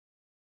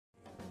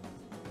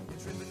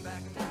Tripping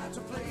back down to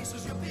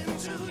places you've been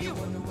to, you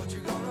wonder what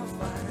you're gonna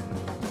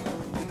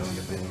find. You know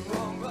you've been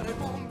wrong, but it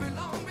won't be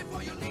long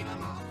before you leave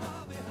them all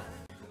far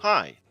behind.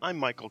 Hi, I'm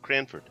Michael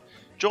Cranford.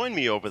 Join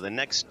me over the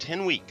next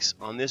 10 weeks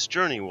on this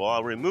journey where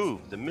I'll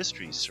remove the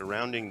mysteries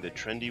surrounding the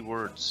trendy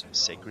words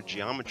Sacred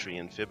Geometry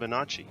and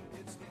Fibonacci,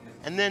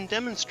 and then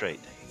demonstrate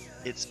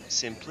its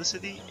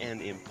simplicity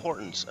and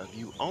importance of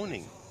you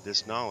owning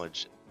this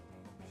knowledge.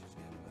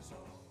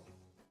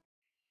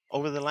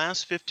 Over the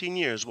last 15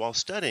 years, while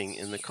studying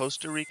in the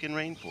Costa Rican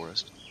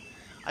rainforest,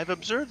 I've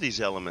observed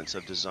these elements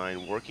of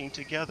design working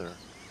together,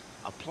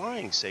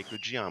 applying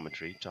sacred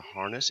geometry to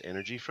harness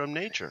energy from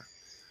nature,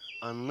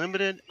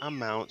 unlimited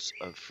amounts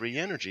of free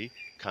energy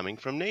coming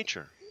from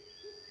nature.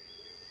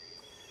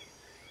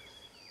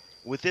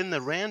 Within the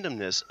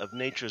randomness of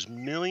nature's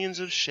millions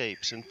of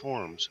shapes and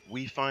forms,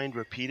 we find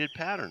repeated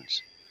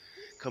patterns.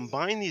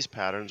 Combine these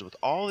patterns with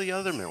all the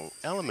other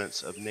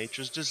elements of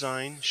nature's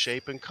design,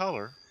 shape, and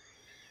color,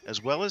 as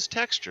well as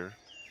texture,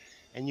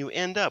 and you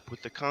end up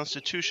with the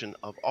constitution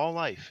of all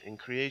life in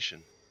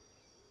creation.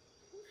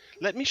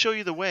 Let me show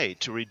you the way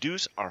to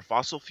reduce our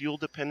fossil fuel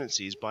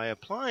dependencies by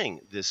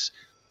applying this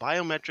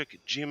biometric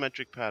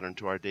geometric pattern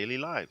to our daily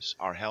lives,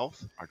 our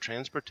health, our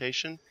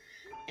transportation,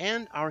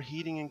 and our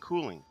heating and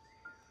cooling.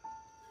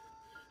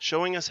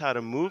 Showing us how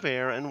to move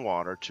air and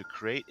water to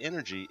create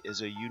energy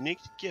is a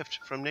unique gift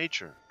from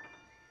nature.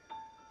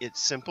 It's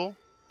simple,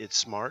 it's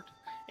smart,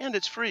 and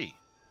it's free.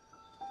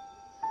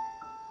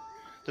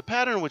 The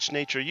pattern which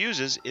nature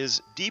uses is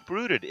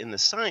deep-rooted in the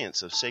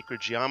science of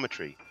sacred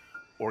geometry,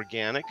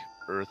 organic,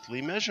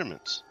 earthly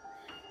measurements.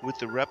 With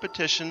the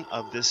repetition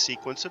of this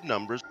sequence of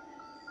numbers,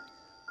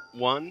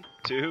 1,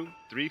 2,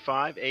 3,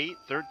 5, 8,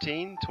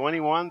 13,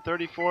 21,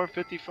 34,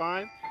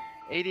 55,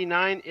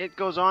 89, it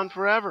goes on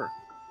forever,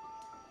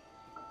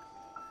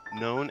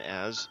 known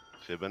as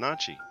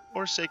Fibonacci,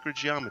 or sacred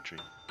geometry.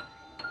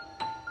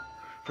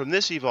 From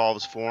this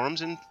evolves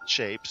forms and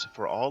shapes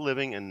for all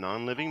living and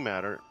non-living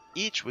matter,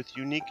 each with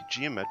unique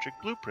geometric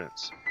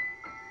blueprints.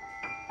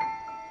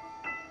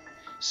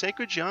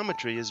 Sacred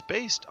geometry is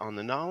based on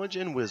the knowledge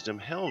and wisdom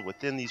held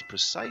within these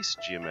precise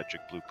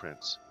geometric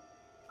blueprints.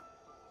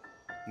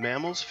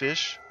 Mammals,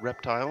 fish,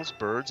 reptiles,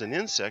 birds, and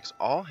insects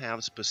all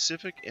have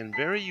specific and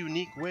very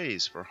unique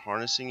ways for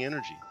harnessing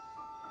energy.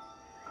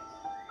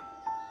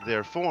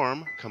 Their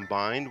form,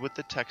 combined with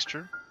the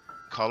texture,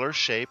 color,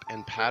 shape,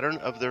 and pattern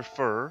of their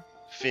fur,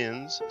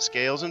 fins,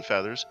 scales, and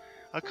feathers,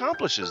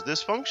 accomplishes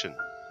this function.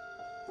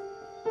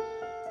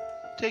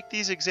 Take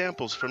these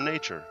examples from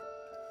nature.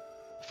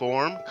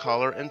 Form,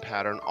 color, and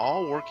pattern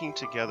all working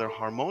together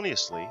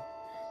harmoniously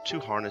to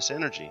harness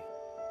energy.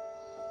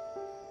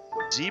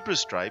 Zebra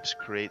stripes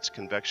creates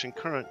convection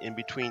current in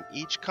between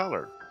each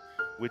color,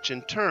 which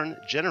in turn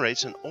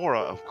generates an aura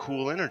of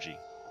cool energy.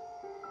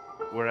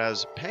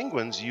 Whereas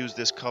penguins use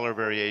this color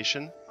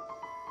variation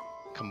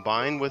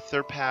combined with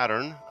their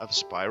pattern of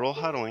spiral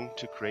huddling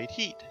to create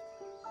heat.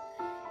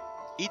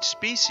 Each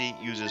species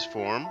uses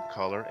form,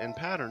 color, and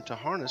pattern to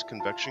harness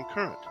convection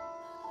current,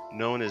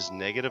 known as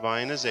negative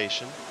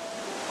ionization,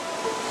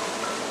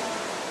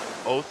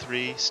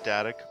 O3,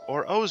 static,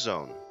 or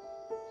ozone.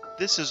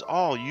 This is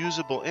all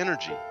usable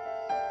energy.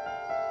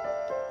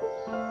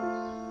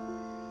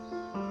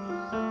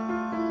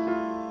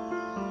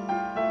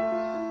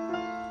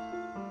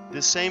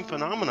 This same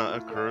phenomena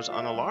occurs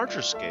on a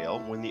larger scale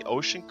when the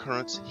ocean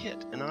currents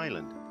hit an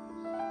island.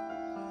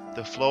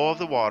 The flow of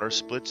the water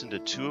splits into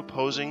two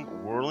opposing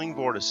whirling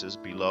vortices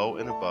below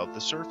and above the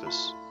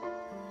surface.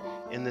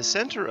 In the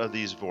center of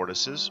these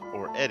vortices,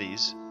 or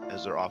eddies,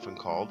 as they're often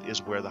called,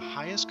 is where the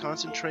highest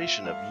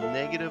concentration of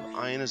negative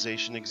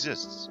ionization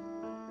exists.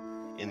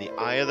 In the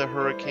eye of the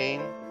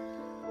hurricane,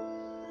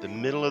 the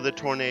middle of the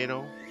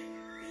tornado,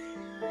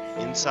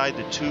 inside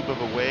the tube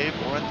of a wave,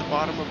 or at the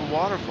bottom of a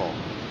waterfall.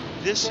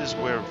 This is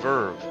where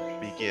verve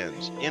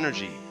begins,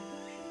 energy,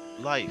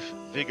 life,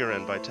 vigor,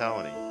 and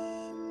vitality.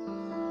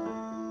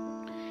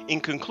 In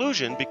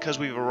conclusion, because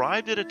we've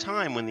arrived at a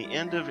time when the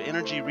end of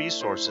energy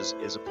resources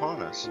is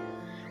upon us,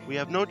 we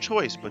have no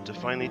choice but to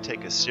finally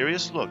take a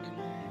serious look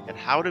at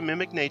how to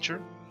mimic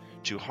nature,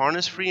 to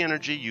harness free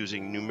energy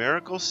using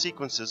numerical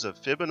sequences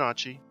of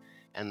Fibonacci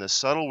and the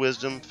subtle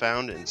wisdom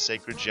found in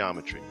sacred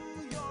geometry.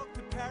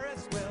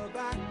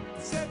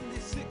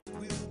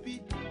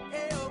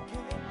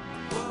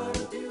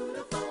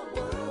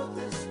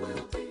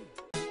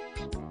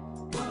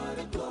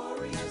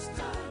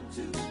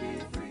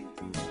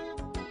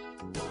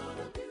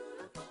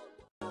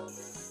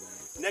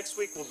 Next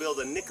week we'll build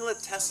a Nikola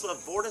Tesla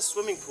vortex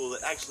swimming pool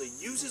that actually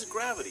uses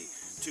gravity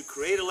to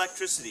create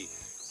electricity.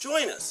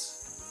 Join us!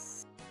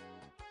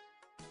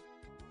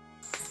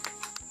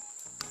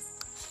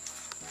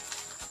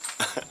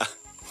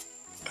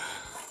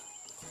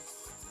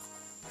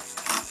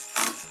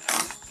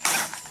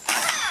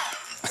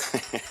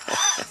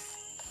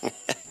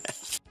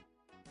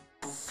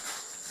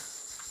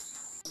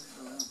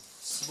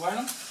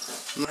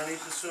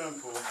 Underneath the swimming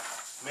pool,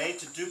 made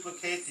to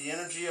duplicate the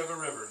energy of a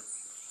river.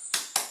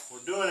 We're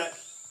doing it.